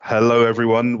Hello,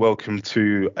 everyone. Welcome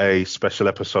to a special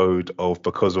episode of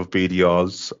Because of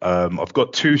BDRs. I've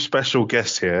got two special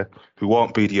guests here who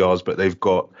aren't BDRs, but they've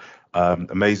got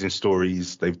amazing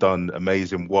stories. They've done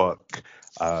amazing work.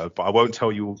 But I won't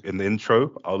tell you in the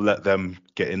intro. I'll let them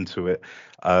get into it.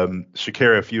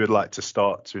 Shakira, if you would like to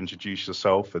start to introduce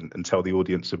yourself and tell the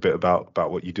audience a bit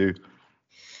about what you do.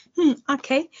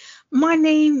 Okay, my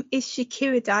name is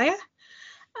Shakira Dyer.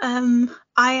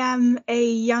 I am a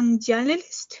young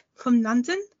journalist from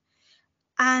London,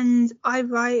 and I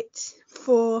write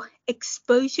for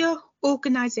Exposure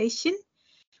Organisation,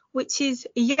 which is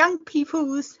young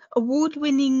people's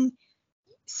award-winning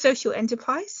social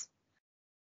enterprise.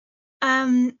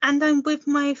 And I'm with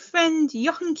my friend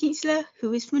Jochen Keinzler,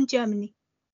 who is from Germany.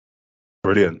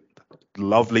 Brilliant.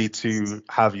 Lovely to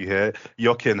have you here.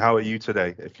 Jochen, how are you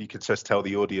today? If you could just tell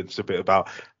the audience a bit about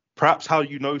perhaps how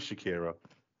you know Shakira.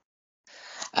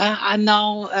 I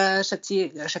know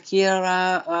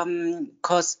Shakira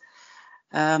because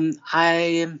I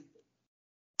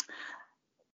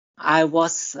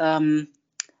was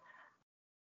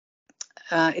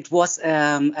it was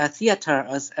a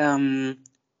theater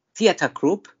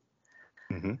group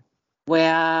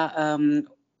where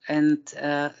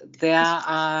there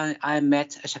I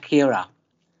met Shakira.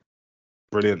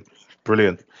 Brilliant.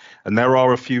 And there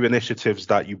are a few initiatives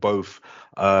that you both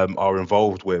are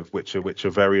involved with, which are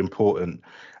very important.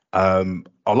 I'd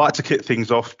like to kick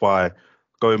things off by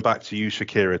going back to you,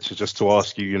 Shakira, to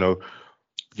ask you,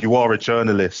 you are a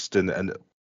journalist and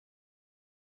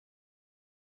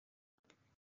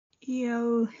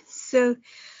So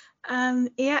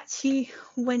it actually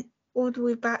went all the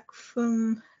way back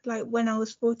from like when I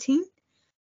was 14.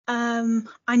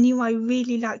 I knew I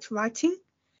really liked writing.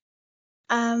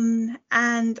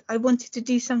 And I wanted to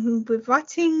do something with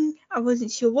writing. I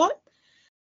wasn't sure what,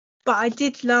 but I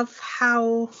did love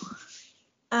how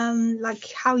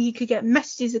you could get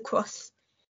messages across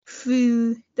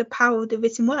through the power of the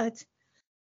written word.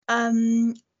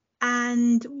 And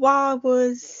while I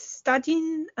was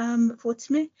studying at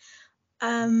Portsmouth,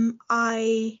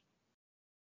 I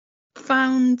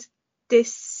found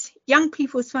this young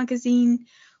people's magazine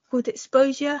called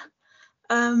Exposure,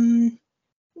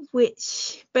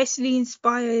 which basically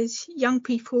inspires young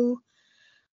people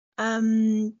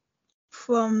from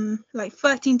like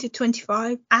 13 to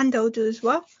 25 and older as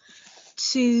well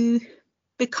to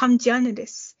become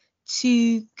journalists,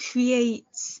 to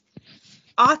create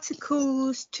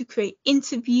articles, to create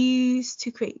interviews,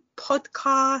 to create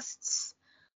podcasts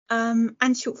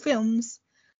and short films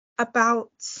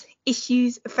about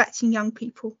issues affecting young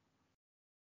people.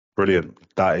 Brilliant.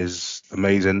 That is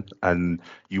amazing. And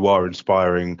you are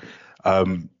inspiring.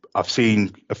 I've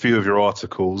seen a few of your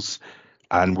articles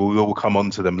and we will come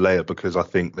on to them later because I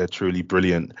think they're truly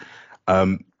brilliant.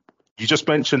 You just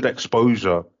mentioned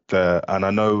exposure there, and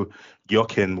I know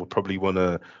Jochen will probably want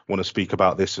to speak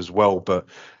about this as well. But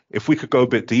if we could go a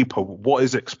bit deeper, what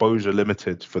is Exposure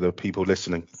Limited for the people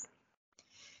listening?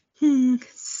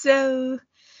 So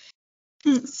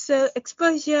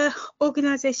Exposure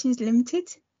Organisations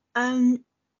Limited,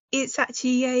 it's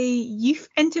actually a youth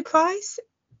enterprise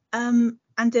and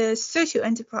a social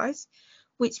enterprise,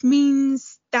 which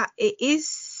means that it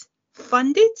is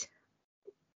funded,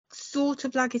 sort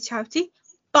of like a charity,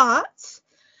 but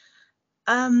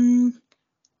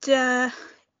the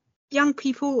young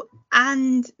people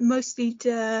and mostly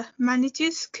the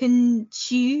managers can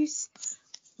choose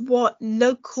what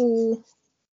local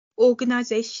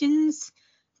organisations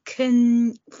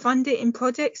can fund it in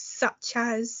projects such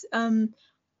as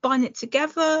Bind It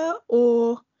Together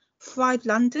or Thrive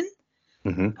London.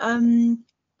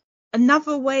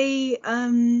 Another way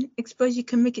Exposure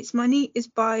can make its money is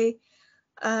by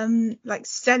like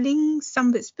selling some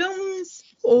of its films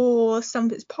or some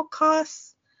of its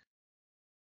podcasts.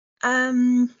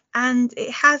 And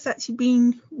it has actually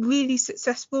been really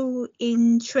successful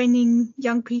in training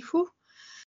young people.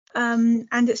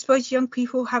 And Exposure young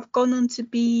people have gone on to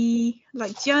be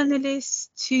like journalists,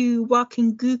 to work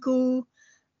in Google,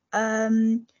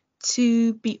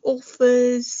 to be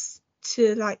authors,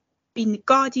 to like be in The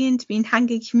Guardian, to be in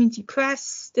Hanging Community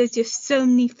Press. There's just so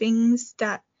many things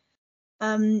that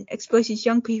Exposure's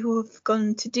young people have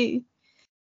gone to do.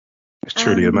 It's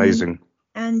truly amazing.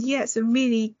 And yeah, it's a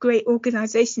really great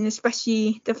organisation,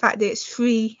 especially the fact that it's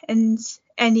free and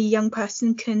any young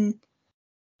person can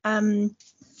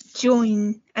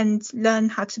join and learn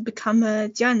how to become a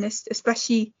journalist,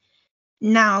 especially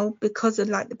now because of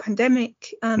like the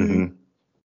pandemic.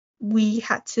 We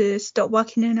had to stop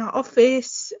working in our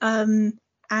office and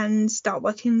start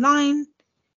working online.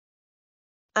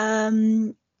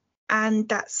 And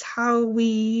that's how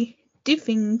we do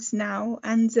things now,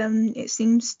 and it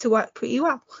seems to work pretty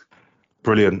well.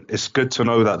 Brilliant. It's good to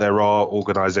know that there are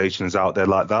organizations out there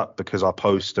like that, because I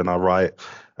post and I write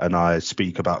and I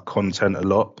speak about content a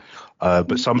lot.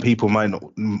 But some people might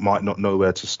not know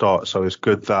where to start. So it's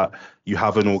good that you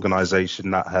have an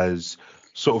organization that has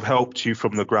sort of helped you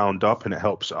from the ground up, and it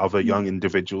helps other young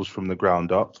individuals from the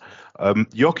ground up.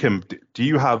 Joachim, do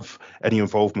you have any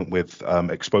involvement with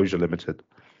Exposure Limited?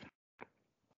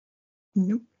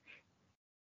 No.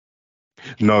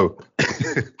 No.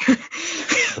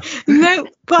 No,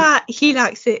 but he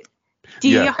likes it. Do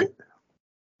you, Yeah. Jochen?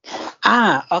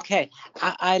 Okay.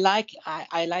 I like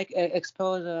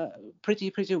exposure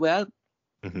pretty well,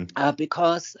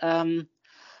 because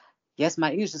yes,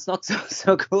 my English is not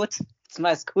so good. It's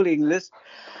my school English,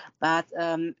 but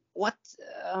what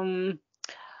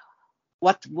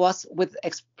was with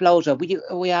exposure?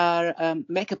 We are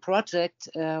make a project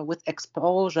with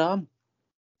exposure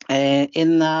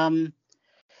in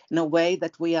a way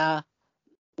that we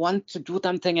want to do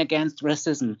something against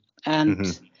racism,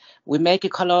 and we make a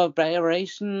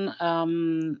collaboration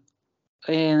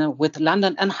with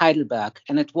London and Heidelberg,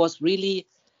 and it was really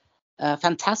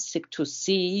fantastic to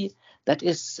see that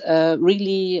is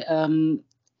really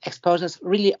exposures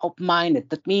really open-minded.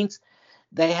 That means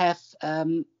they have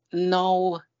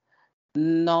no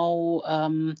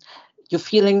you're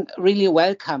feeling really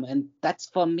welcome, and that's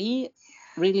for me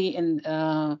really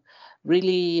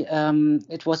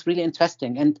it was really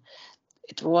interesting. And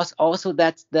it was also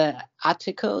that the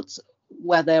articles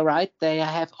where they write, they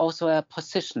have also a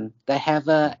position, they have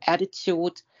an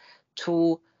attitude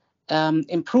to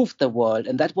improve the world,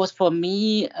 and that was for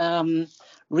me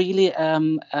really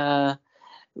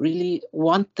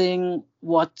one thing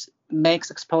what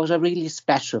makes exposure really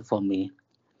special for me.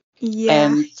 Yeah.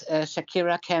 And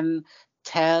Shakira can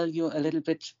tell you a little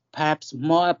bit perhaps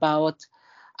more about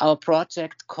our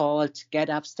project called Get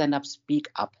Up, Stand Up, Speak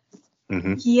Up.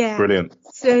 Yeah. Brilliant.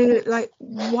 So like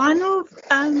one of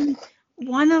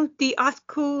the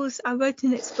articles I wrote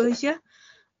in Exposure,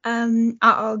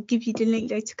 I'll give you the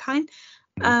link later, Kein,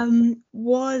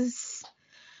 was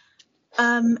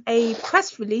a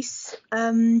press release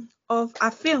of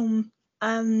our film,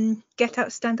 Get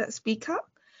Up, Stand Up, Speak Up,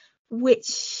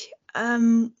 which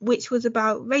was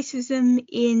about racism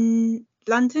in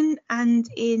London and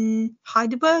in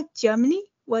Heidelberg, Germany,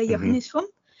 where Jochen is from.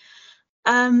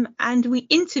 And we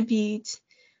interviewed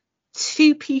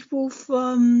 2 people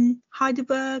from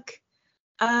Heidelberg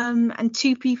and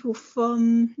 2 people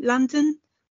from London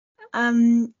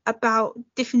about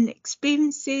different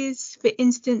experiences. For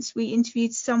instance, we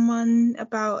interviewed someone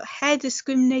about hair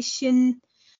discrimination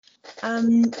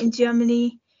in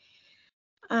Germany.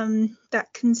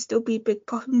 That can still be a big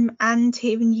problem, and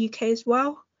here in the UK as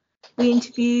well. We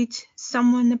interviewed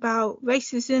someone about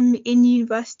racism in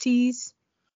universities.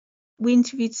 We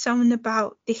interviewed someone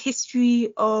about the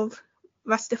history of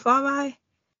Rastafari.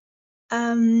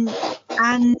 And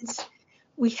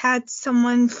we had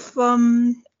someone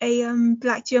from a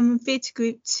Black German theatre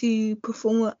group to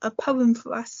perform a poem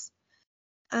for us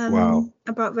about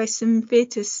racism in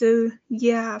theatre. So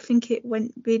yeah, I think it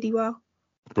went really well.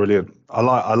 Brilliant.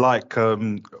 I like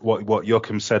what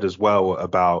Joachim said as well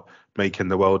about making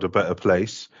the world a better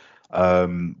place.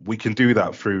 We can do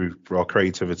that through our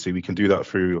creativity. We can do that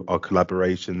through our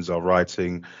collaborations, our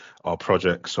writing, our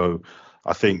projects. So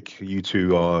I think you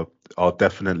two are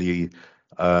definitely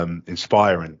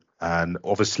inspiring. And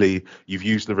obviously, you've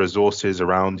used the resources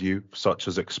around you, such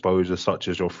as exposure, such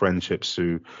as your friendships,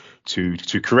 to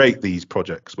create these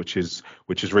projects, which is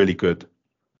really good.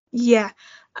 Yeah.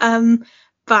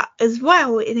 But as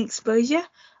well in Exposure,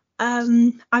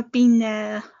 I've been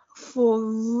there for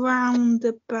around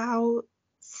about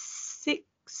 6,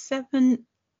 7,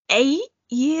 8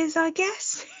 years, I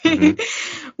guess,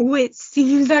 which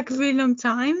seems like a really long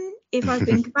time if I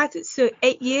think about it. So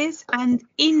 8 years, and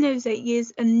in those 8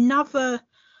 years, another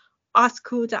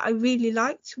article that I really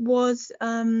liked was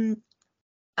called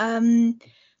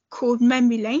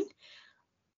Memory Lane,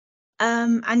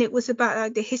 and it was about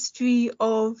like the history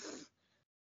of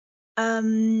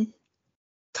Tottenham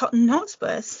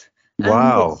Hotspurs,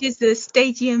 which is a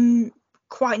stadium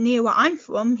quite near where I'm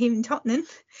from, here in Tottenham.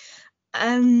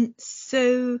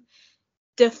 So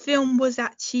the film was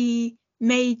actually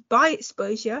made by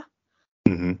Exposure,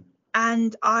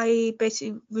 and I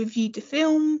basically reviewed the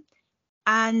film,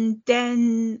 and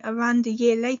then around a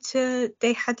year later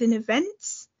they had an event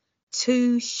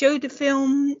to show the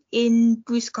film in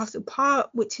Bruce Castle Park,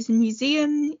 which is a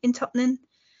museum in Tottenham.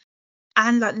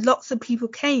 And like lots of people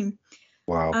came.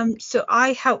 Wow. So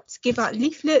I helped give out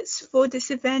leaflets for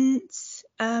this event.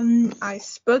 I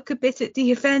spoke a bit at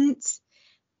the event,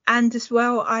 and as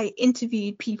well I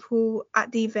interviewed people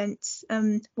at the events.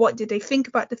 What did they think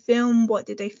about the film? What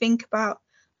did they think about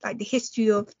like the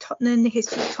history of Tottenham, the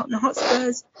history of Tottenham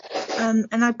Hotspurs? And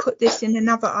I put this in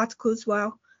another article as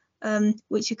well,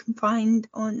 which you can find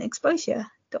on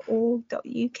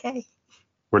exposure.org.uk.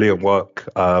 Brilliant work.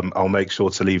 I'll make sure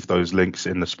to leave those links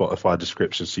in the Spotify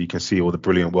description so you can see all the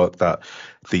brilliant work that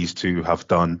these two have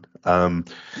done.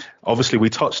 Obviously, we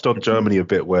touched on Germany a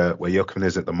bit, where Jochen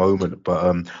is at the moment,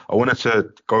 but I wanted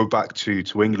to go back to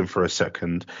England for a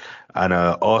second and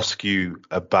ask you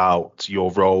about your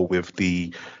role with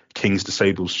the King's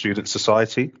Disabled Student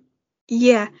Society.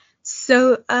 Yeah,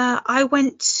 so I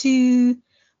went to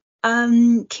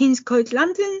King's College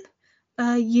London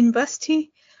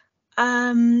University,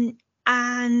 and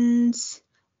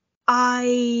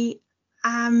I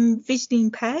am visually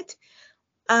impaired,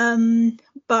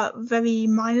 but very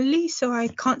minorly, so I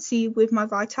can't see with my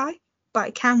right eye, but I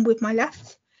can with my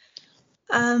left.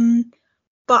 But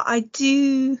I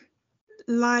do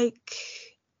like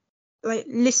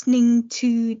listening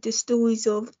to the stories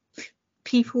of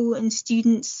people and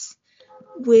students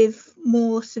with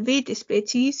more severe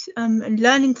disabilities, and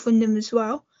learning from them as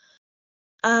well.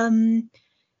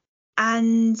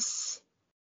 And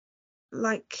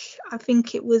like I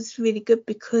think it was really good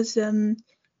because there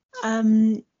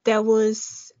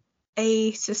was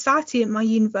a society at my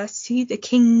university, the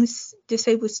King's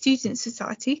Disabled Student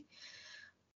Society,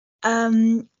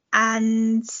 and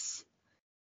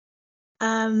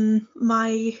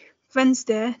my friends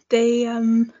there, they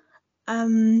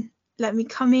let me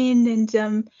come in,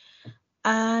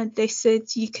 and they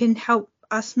said you can help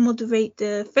us moderate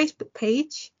the Facebook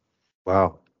page.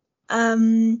 Wow.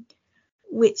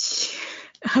 Which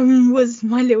was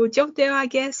my little job there, I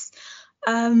guess.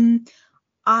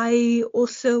 I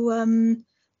also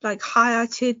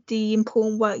highlighted the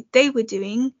important work they were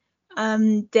doing.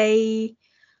 They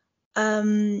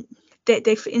for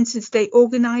instance, they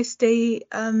organized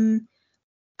an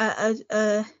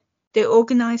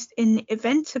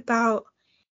event about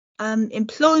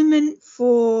employment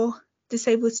for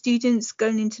disabled students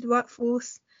going into the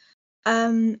workforce,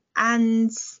 and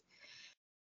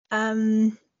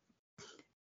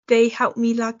they helped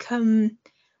me write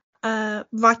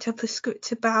up a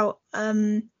script about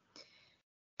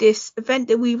this event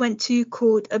that we went to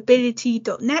called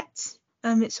ability.net.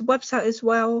 It's a website as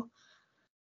well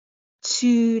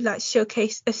to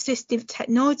showcase assistive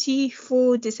technology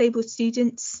for disabled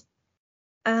students.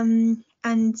 And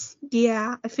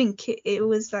yeah, I think it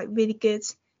was really good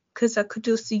because I could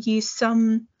also use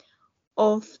some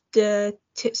of the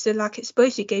tips that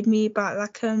Exposure gave me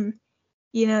about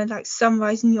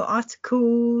summarizing your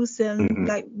articles,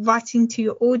 writing to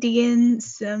your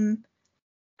audience, and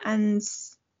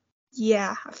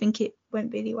yeah, I think it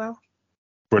went really well.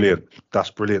 Brilliant.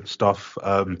 That's brilliant stuff.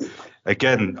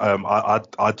 Again,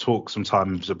 I talk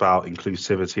sometimes about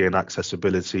inclusivity and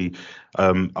accessibility.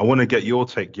 I want to get your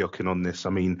take, Jochen, on this. I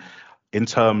mean, in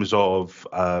terms of,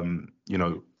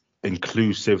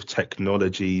 inclusive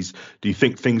technologies, do you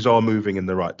think things are moving in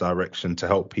the right direction to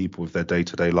help people with their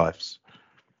day-to-day lives?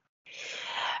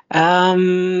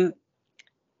 I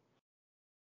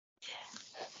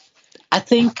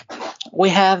think we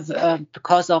have,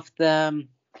 because of the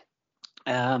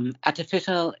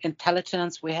artificial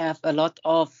intelligence, we have a lot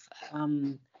of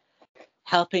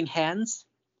helping hands,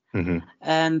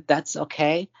 and that's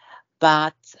okay.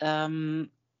 But you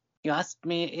asked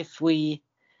me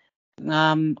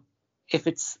if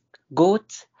it's good.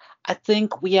 I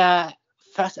think we are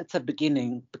first at the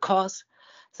beginning, because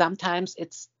sometimes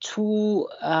it's too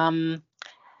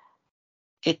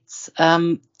it's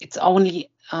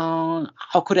only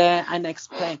how could I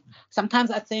explain?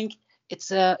 Sometimes I think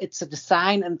it's a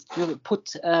design, and you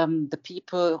put the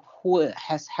people who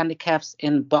has handicaps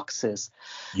in boxes,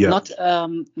 not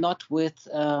with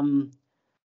a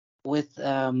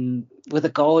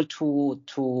goal to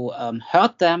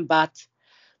hurt them, but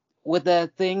with the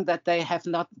thing that they have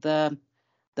not the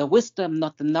wisdom,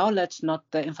 not the knowledge, not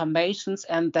the informations,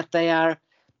 and that they are,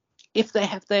 if they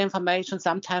have the information,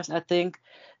 sometimes I think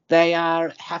they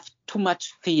have too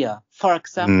much fear. For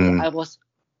example, I was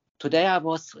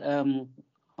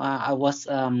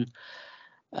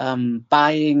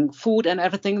buying food and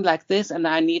everything like this, and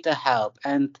I need a help,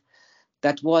 and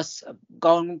that was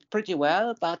going pretty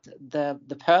well. But the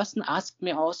person asked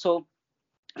me also,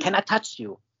 "Can I touch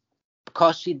you?"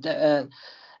 Because she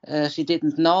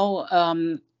didn't know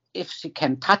if she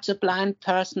can touch a blind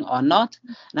person or not.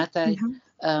 And I said,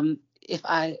 if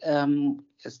I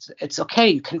it's okay,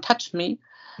 you can touch me,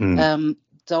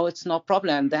 so it's no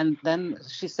problem. Then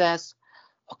she says,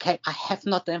 okay, I have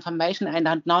not the information and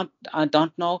I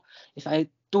don't know if I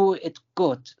do it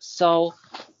good. So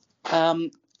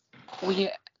we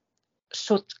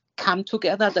should come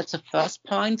together. That's the first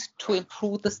point to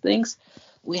improve these things.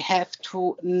 We have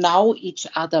to know each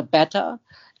other better,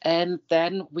 and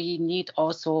then we need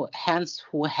also hands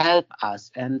who help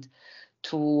us and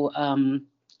to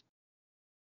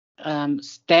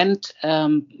stand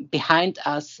behind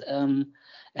us and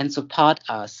support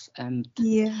us. And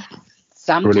Yeah.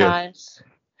 sometimes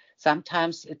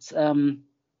it's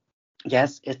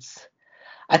yes, it's.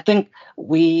 I think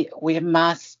we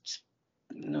must.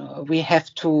 We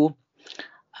have to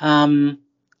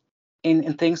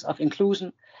in things of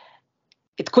inclusion.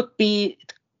 It could be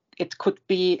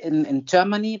in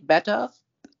Germany better,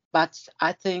 but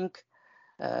I think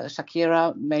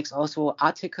Shakira makes also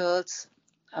articles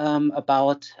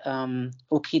about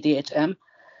OKDHM.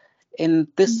 In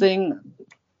this thing,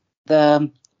 the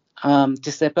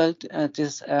disabled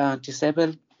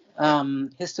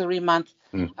history month,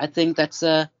 I think that's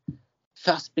a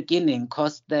first beginning,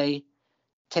 because they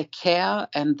take care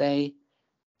and they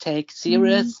take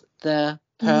serious the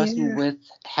person with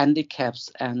handicaps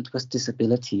and with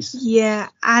disabilities. Yeah,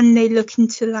 and they look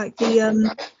into like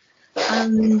the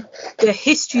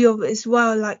history of it as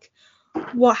well, like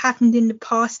what happened in the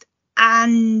past,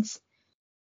 and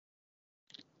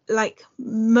like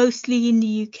mostly in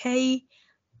the UK,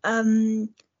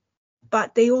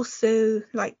 but they also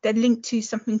like they're linked to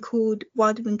something called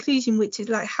wider inclusion, which is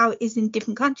like how it is in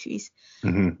different countries.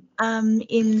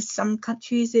 In some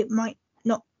countries it might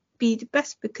not be the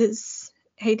best because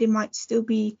they might still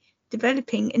be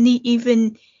developing, and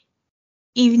even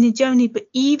in Germany, but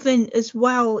even as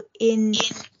well in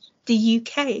the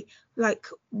UK. Like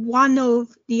one of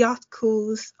the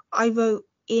articles I wrote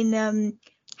in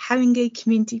Haringey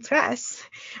Community Press,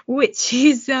 which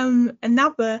is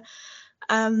another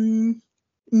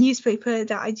newspaper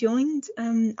that I joined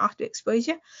after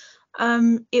exposure.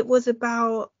 It was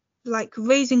about like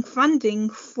raising funding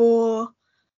for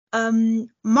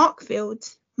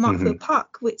Markfield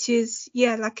Park, which is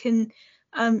like an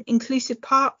inclusive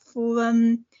park for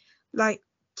like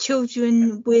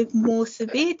children with more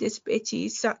severe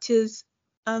disabilities, such as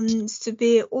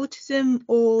severe autism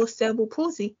or cerebral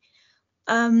palsy.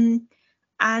 And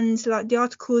like the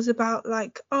article is about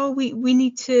like, oh, we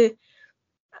need to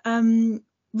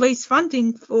raise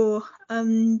funding for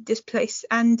this place,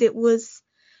 and it was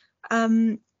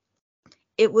the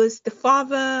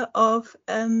father of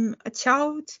a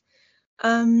child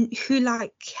who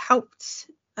like helped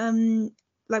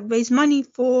like raise money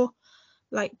for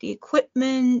like the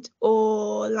equipment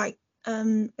or like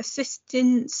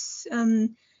assistance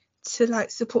to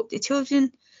like support the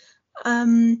children,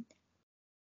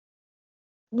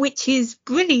 which is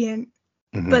brilliant.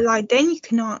 But like then you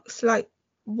can ask, like,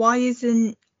 why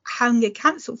isn't Haringey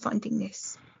Council funding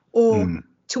this? Or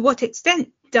to what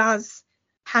extent does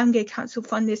Haringey Council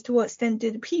fund this? To what extent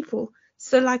do the people?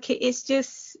 So like it's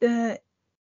just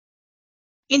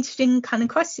interesting kind of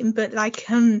question, but like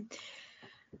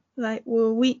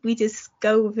well, we just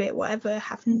go with it, whatever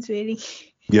happens, really.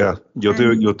 Yeah,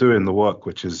 you're doing the work,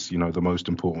 which is, you know, the most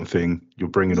important thing. You're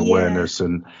bringing awareness,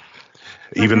 and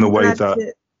even the way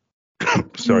that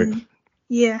sorry.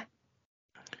 Yeah.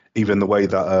 Even the way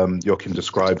that Jochen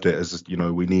described it as, you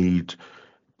know, we need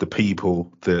the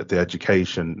people, the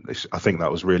education. I think that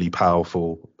was really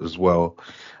powerful as well.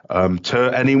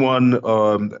 To anyone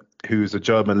who's a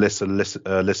German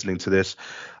listening to this,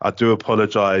 I do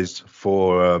apologize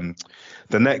for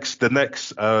the next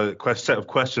set of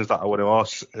questions that I want to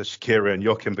ask Shakira and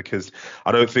Jochen, because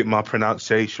I don't think my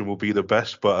pronunciation will be the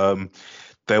best, but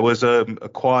there was a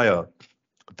choir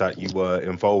that you were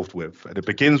involved with, and it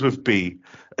begins with B.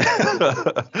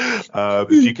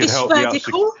 If you could help me out.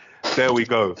 There we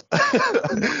go.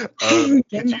 Could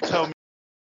you tell me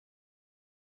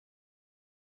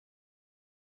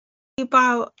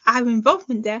about our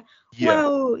involvement there? Yeah.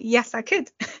 Well, yes, I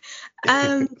could.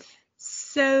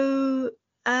 So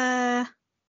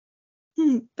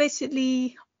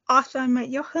basically after I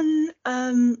met Jochen,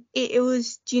 it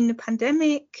was during the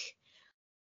pandemic,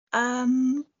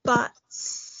 but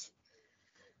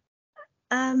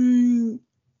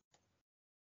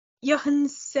Jochen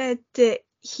said that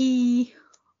he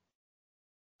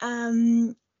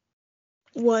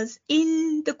was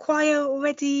in the choir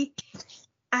already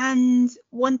and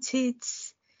wanted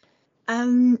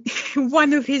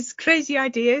one of his crazy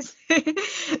ideas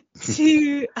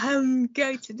to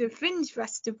go to the Fringe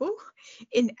Festival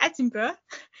in Edinburgh.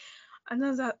 And I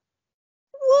was like,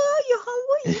 what, Jochen,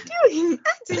 what are you doing in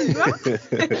Edinburgh?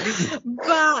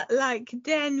 But like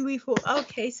then we thought,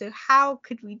 okay, so how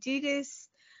could we do this?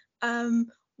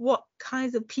 what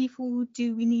kinds of people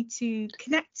do we need to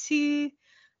connect to,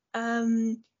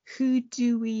 who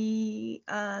do we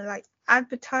like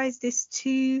advertise this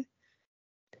to,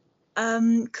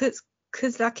 because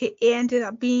like it ended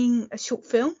up being a short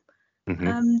film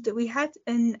that we had,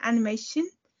 an animation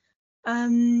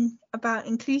about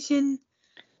inclusion,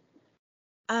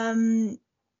 and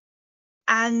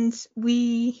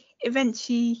we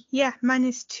eventually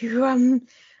managed to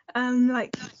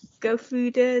like go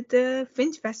through the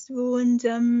Fringe Festival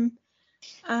and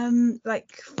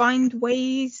like find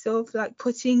ways of like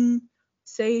putting,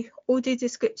 say, audio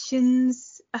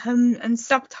descriptions and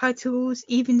subtitles,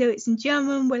 even though it's in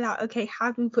German. We're like, okay,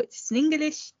 how do we put this in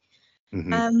English?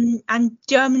 And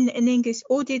German and English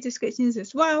audio descriptions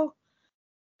as well.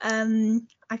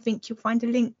 I think you'll find a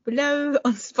link below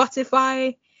on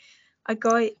Spotify. I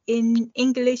got it in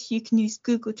English. You can use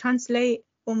Google Translate,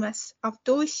 um es auf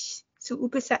Deutsch zu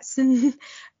übersetzen.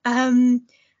 And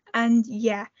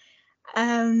yeah.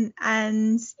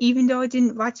 And even though I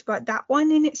didn't write about that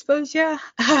one in Exposure,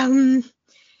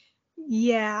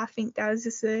 yeah, I think that was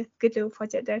just a good little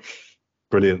project though.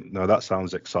 Brilliant. No, that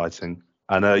sounds exciting.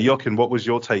 And Jochen, what was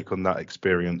your take on that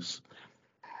experience?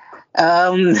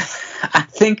 I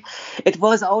think it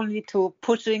was only to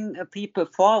pushing people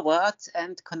forward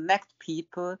and connect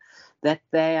people, that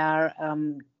they are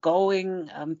going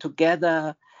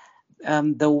together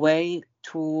the way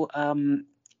to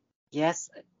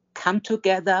come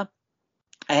together.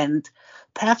 And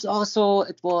perhaps also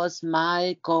it was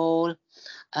my goal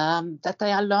that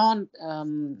they are learned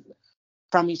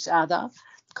from each other,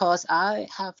 because I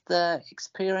have the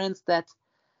experience that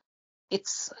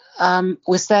it's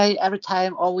we say every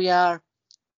time, oh, we are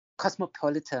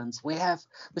cosmopolitans, we're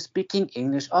speaking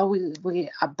English, or we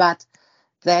are, but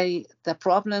the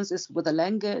problems is with the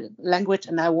language,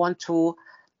 and I want to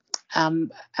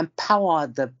empower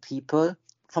the people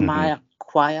from my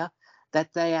choir,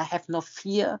 that they have no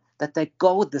fear, that they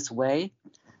go this way,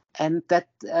 and that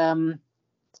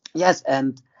yes,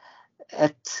 and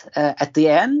at the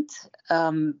end,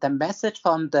 the message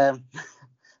from the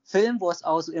film was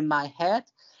also in my head.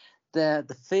 The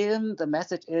film, the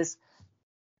message is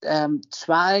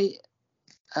try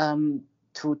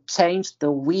to change the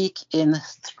weak in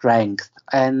strength,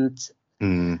 and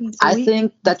I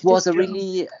think that was a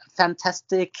really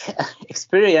fantastic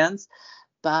experience.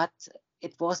 But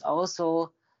it was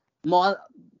also more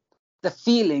the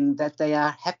feeling that they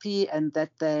are happy and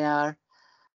that they are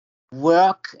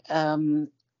work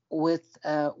with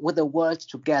the world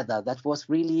together. That was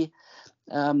really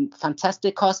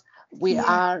fantastic, because we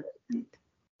are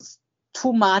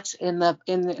too much in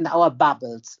our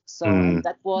bubbles. So and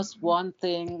that was one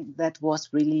thing that was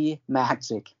really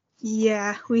magic.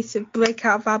 Yeah, we should break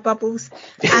out of our bubbles,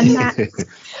 and that,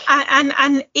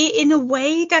 and in a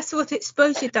way, that's what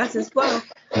Exposure does as well.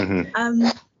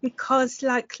 Because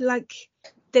like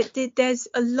there's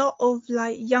a lot of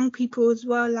like young people as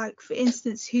well, like for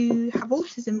instance, who have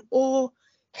autism or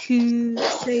who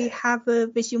say have a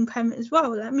visual impairment as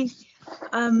well. I mean,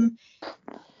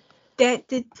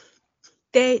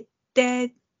 they're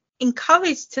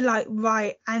encouraged to like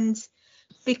write and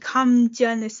become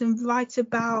journalists and write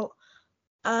about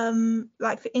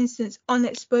like for instance on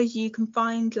Exposure you can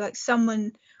find like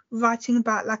someone writing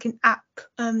about like an app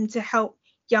to help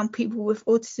young people with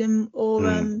autism,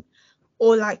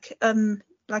 or like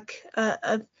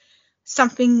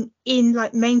something in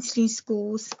like mainstream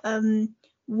schools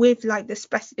with like the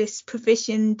specialist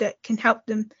provision that can help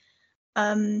them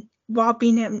while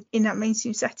being in that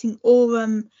mainstream setting,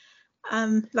 or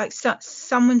like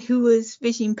someone who was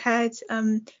visually impaired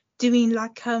doing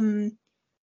like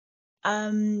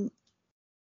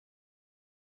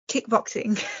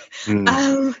kickboxing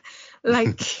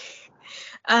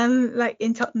like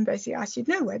in Tottenham, basically. I should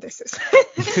know where this is.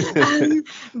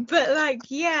 But like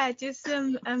just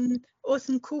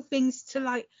awesome cool things to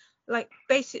like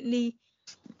basically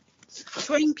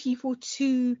train people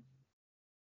to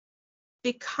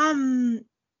become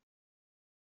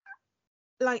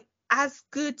like as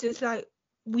good as like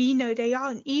we know they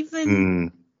are, and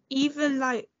even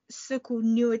like so-called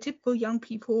neurotypical young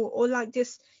people, or like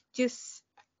just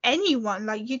anyone,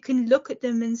 like you can look at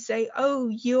them and say, oh,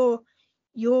 you're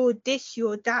this,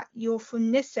 you're that, you're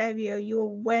from this area, you're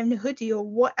wearing a hoodie or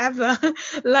whatever.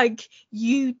 Like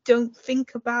you don't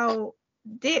think about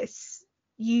this,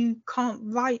 you can't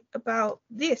write about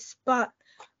this, but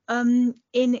in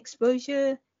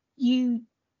Exposure you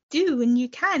do, and you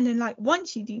can, and like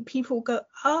once you do, people go,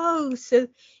 oh, so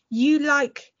you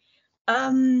like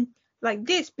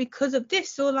this because of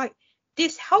this, or like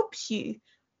this helps you,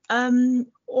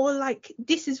 or like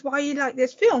this is why you like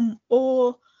this film,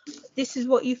 or this is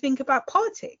what you think about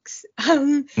politics.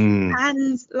 Mm.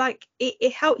 And like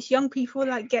it helps young people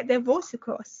like get their voice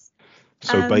across.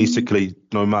 So basically,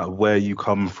 no matter where you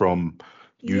come from,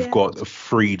 you've Yeah, got the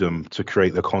freedom to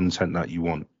create the content that you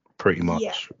want, pretty yeah.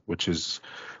 much, which is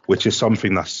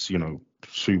something that's,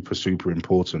 super, super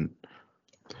important.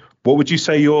 What would you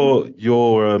say your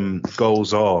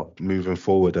goals are moving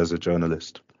forward as a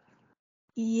journalist?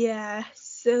 Yeah,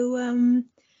 so I'm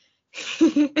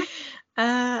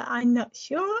not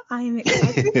sure. I'm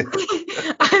excited.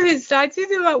 I'm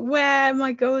excited about where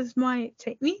my goals might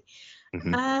take me.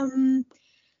 Mhm.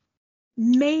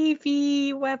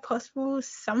 Maybe where possible,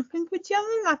 something with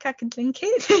German, like I could link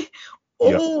it,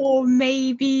 Yep. or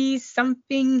maybe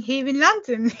something here in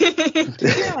London.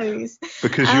 Who knows?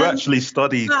 Because you actually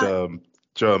studied But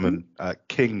German at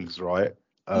King's, right?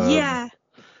 yeah,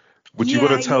 Would you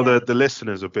want to tell yeah. the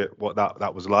listeners a bit what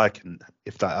that was like and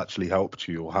if that actually helped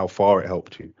you or how far it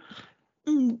helped you?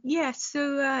 Yeah,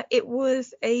 so it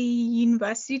was a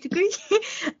university degree.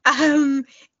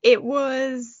 It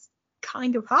was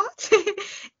kind of hard.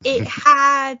 It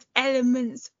had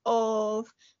elements of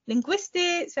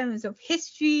linguistics, elements of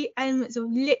history, elements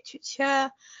of literature,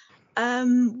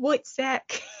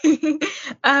 Wojciech,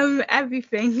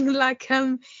 everything. Like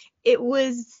it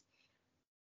was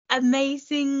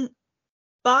amazing,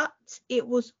 but it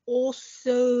was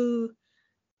also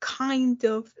kind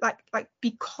of like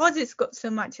because it's got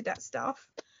so much of that stuff,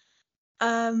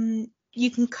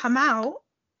 you can come out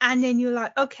and then you're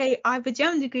like, okay, I have a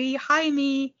German degree, hire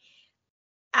me.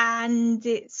 And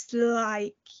it's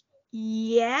like,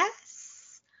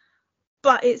 yes,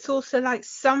 but it's also like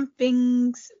some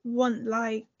things want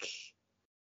like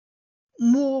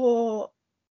more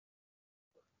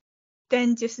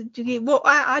than just a degree. Well,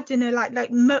 I don't know,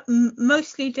 like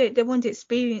mostly they want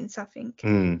experience, I think.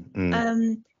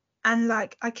 And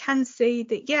like I can say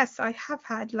that yes, I have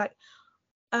had like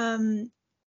 1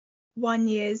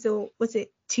 year's, or was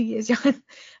it 2 years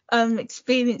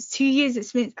experience, 2 years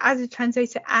experience as a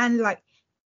translator, and like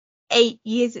 8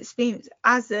 years experience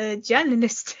as a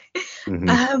journalist.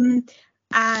 Mhm.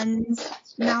 And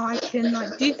now I can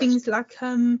like do things like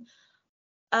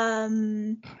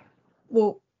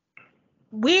well,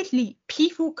 weirdly,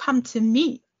 people come to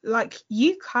me like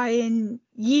you, Kai, and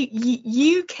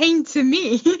you came to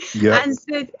me Yep. and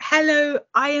said, hello,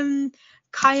 I am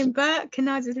Kai and Burke, and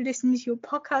I was listening to your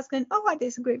podcast going, oh,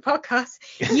 that's a great podcast.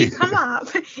 You come up,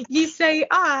 you say,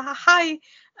 hi,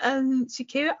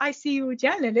 Shakira, I see you're a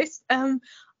journalist. I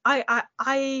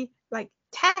like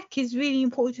tech is really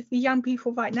important for young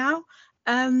people right now,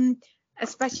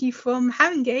 especially from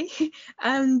Haringey.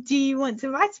 Do you want to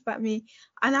write about me?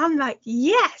 And I'm like,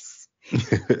 yes.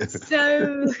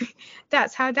 So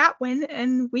that's how that went,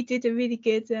 and we did a really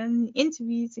good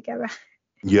interview together.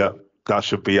 Yeah, that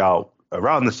should be out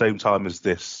around the same time as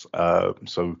this,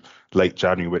 so late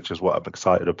January, which is what I'm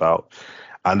excited about.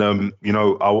 And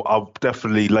I'll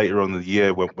definitely later on in the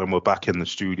year when we're back in the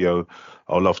studio,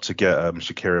 I'll love to get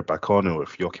Shakira back on, or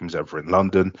if Joachim's ever in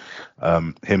London,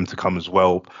 him to come as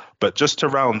well. But just to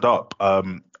round up,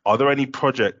 are there any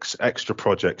extra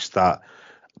projects that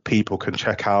people can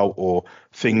check out, or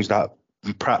things that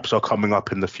perhaps are coming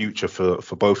up in the future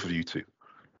for both of you two?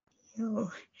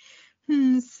 Oh.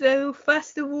 So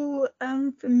first of all,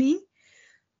 for me,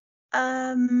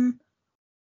 I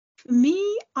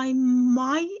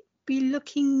might be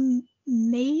looking,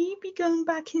 maybe going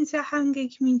back into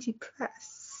Haringey Community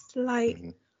Press. Like,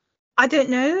 Mhm. I don't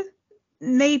know.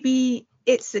 Maybe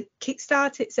it's a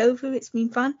Kickstarter. It's over. It's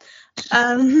been fun.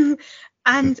 And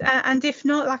if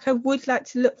not, like I would like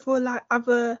to look for like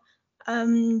other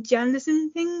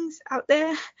journalism things out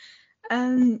there.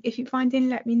 If you find any,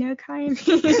 let me know, Kyan. Of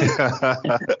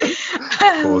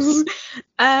course.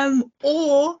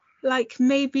 Or like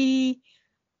maybe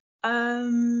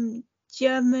German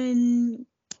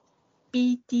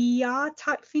BDR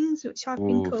type things, which I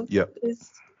think Ooh, of yeah.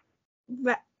 as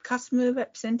customer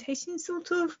representation,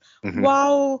 sort of, Mhm.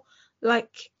 while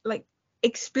like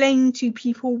explain to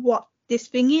people what this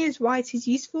thing is, why it is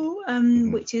useful,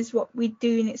 which is what we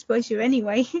do in exposure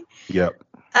anyway. Yeah.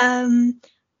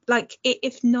 Like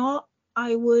if not,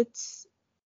 I would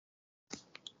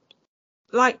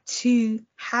like to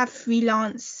have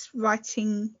freelance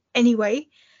writing anyway,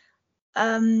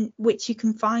 which you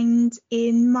can find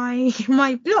in my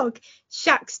my blog,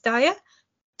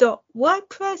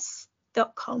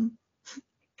 shacksdyer.wordpress.com.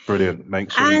 Brilliant.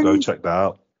 Make sure you go check that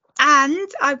out. And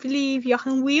I believe,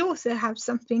 Jochen, we also have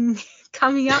something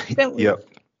coming up, don't we? Yep.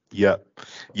 Yeah,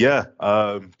 yeah,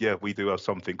 we do have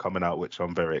something coming out which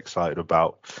I'm very excited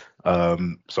about.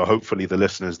 So hopefully the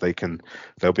listeners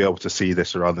they'll be able to see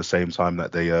this around the same time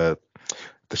that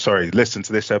listen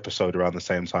to this episode around the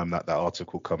same time that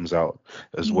article comes out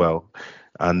as Yeah. well.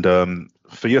 And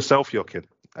for yourself, Jochen,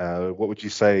 what would you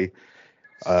say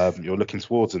you're looking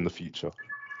towards in the future?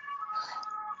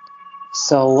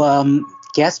 So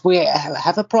yes, we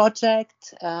have a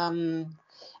project in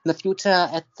the future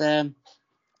at the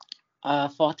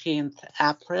 14th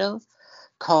April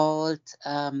called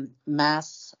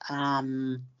Mass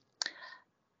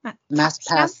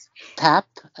Pass Tap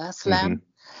Slam.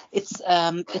 It's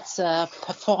a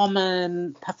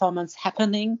performance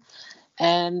happening,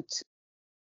 and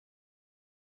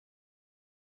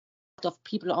of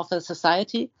people of the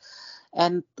society,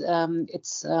 and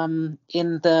it's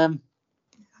in the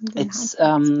it's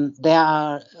there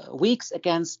are weeks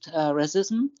against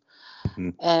racism,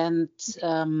 and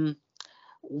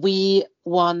we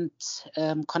want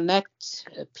connect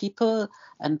people,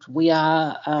 and we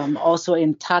are also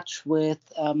in touch with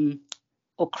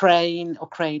Ukraine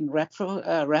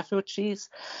refugees,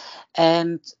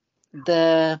 and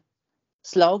the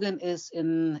slogan is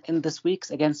in this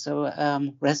weeks against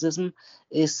racism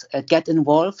is get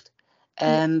involved,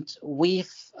 and we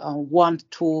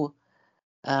want to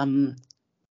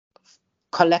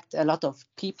collect a lot of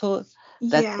people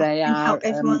that they and are help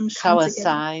everyone show a come together.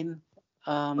 sign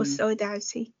Of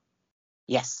solidarity.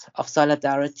 Yes, of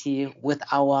solidarity with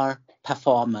our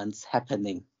performance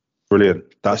happening.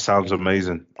 Brilliant. That sounds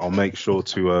amazing. I'll make sure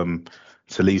to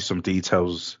leave some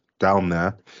details down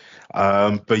there.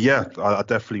 But yeah, I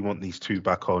definitely want these two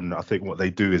back on. I think what they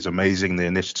do is amazing. The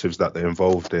initiatives that they're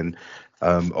involved in,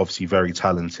 obviously very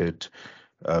talented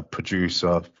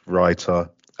producer,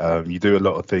 writer. You do a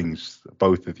lot of things,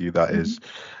 both of you, that is.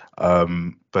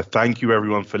 But thank you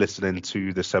everyone for listening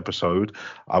to this episode.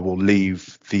 I will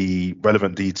leave the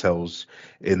relevant details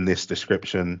in this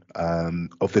description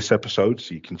of this episode,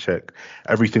 so you can check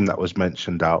everything that was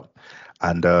mentioned out.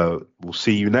 And we'll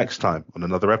see you next time on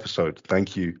another episode.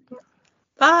 Thank you.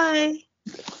 Bye.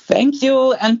 Thank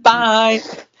you and bye.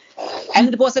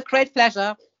 And it was a great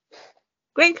pleasure.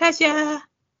 Great pleasure.